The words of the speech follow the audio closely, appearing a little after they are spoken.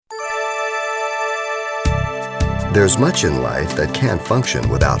There's much in life that can't function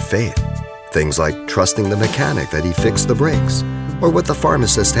without faith. Things like trusting the mechanic that he fixed the brakes, or what the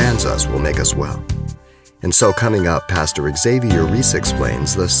pharmacist hands us will make us well. And so coming up, Pastor Xavier Reese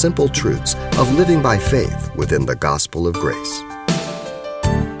explains the simple truths of living by faith within the gospel of grace.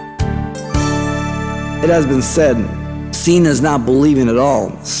 It has been said, seeing is not believing at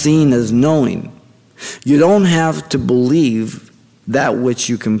all. Seeing is knowing. You don't have to believe that which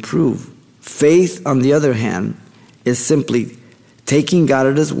you can prove. Faith, on the other hand, is simply taking God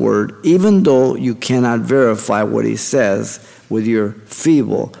at His word, even though you cannot verify what He says with your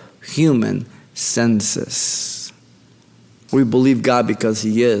feeble human senses. We believe God because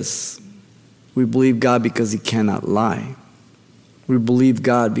He is. We believe God because He cannot lie. We believe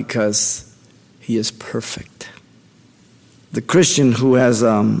God because He is perfect. The Christian who has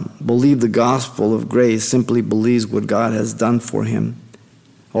believed the gospel of grace simply believes what God has done for him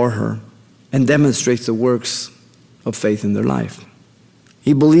or her and demonstrates the works of faith in their life.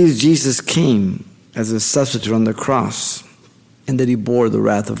 He believes Jesus came as a substitute on the cross and that He bore the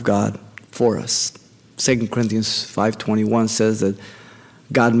wrath of God for us. 2 Corinthians 5:21 says that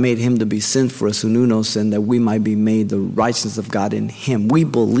God made Him to be sin for us who knew no sin, that we might be made the righteousness of God in Him. We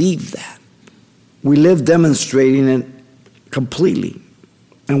believe that. We live demonstrating it completely,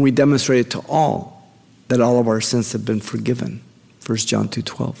 and we demonstrate it to all, that all of our sins have been forgiven. 1 John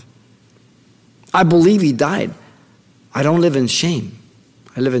 2:12. I believe He died. I don't live in shame.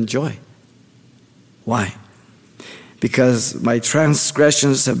 I live in joy. Why? Because my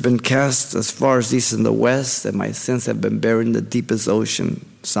transgressions have been cast as far as east and the west, and my sins have been buried in the deepest ocean.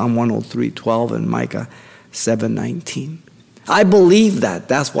 Psalm 103:12 and Micah 7:19. I believe that.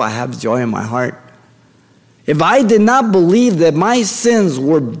 That's why I have joy in my heart. If I did not believe that my sins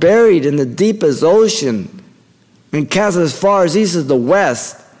were buried in the deepest ocean and cast as far as east as the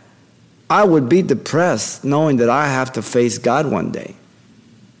west, I would be depressed knowing that I have to face God one day.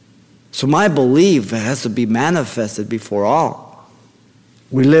 So my belief has to be manifested before all.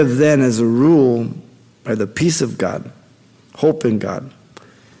 We live then as a rule by the peace of God, hope in God,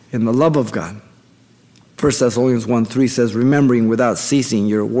 in the love of God. 1 Thessalonians 1:3 says, remembering without ceasing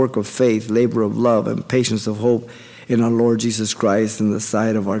your work of faith, labor of love, and patience of hope in our Lord Jesus Christ in the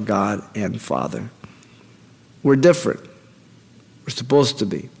sight of our God and Father. We're different. We're supposed to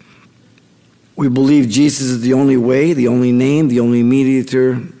be. We believe Jesus is the only way, the only name, the only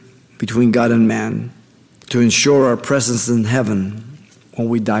mediator between God and man to ensure our presence in heaven when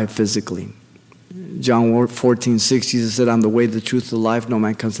we die physically. John 14:6, Jesus said, I'm the way, the truth, the life. No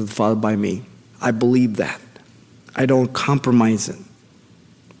man comes to the Father by me. I believe that. I don't compromise it.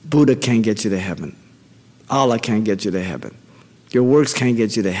 Buddha can't get you to heaven. Allah can't get you to heaven. Your works can't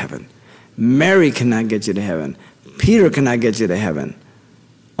get you to heaven. Mary cannot get you to heaven. Peter cannot get you to heaven.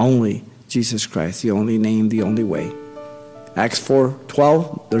 Only Jesus Christ, the only name, the only way. Acts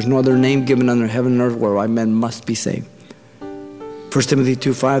 4:12, there's no other name given under heaven and earth whereby men must be saved. 1 Timothy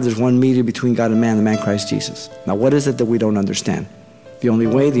 2:5, there's one mediator between God and man, the man Christ Jesus. Now what is it that we don't understand? The only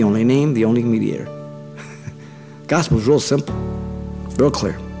way, the only name, the only mediator. Gospel is real simple, real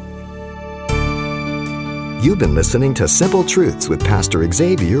clear. You've been listening to Simple Truths with Pastor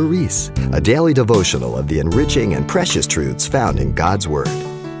Xavier Reese, a daily devotional of the enriching and precious truths found in God's Word.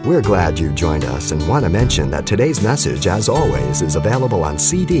 We're glad you joined us and want to mention that today's message, as always, is available on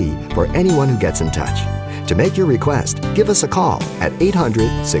CD for anyone who gets in touch. To make your request, give us a call at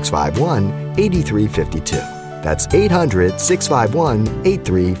 800-651-8352. That's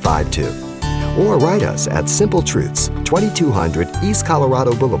 800-651-8352. Or write us at Simple Truths, 2200 East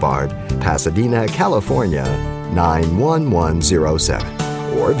Colorado Boulevard, Pasadena, California, 91107.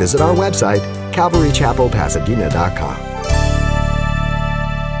 Or visit our website, CalvaryChapelPasadena.com.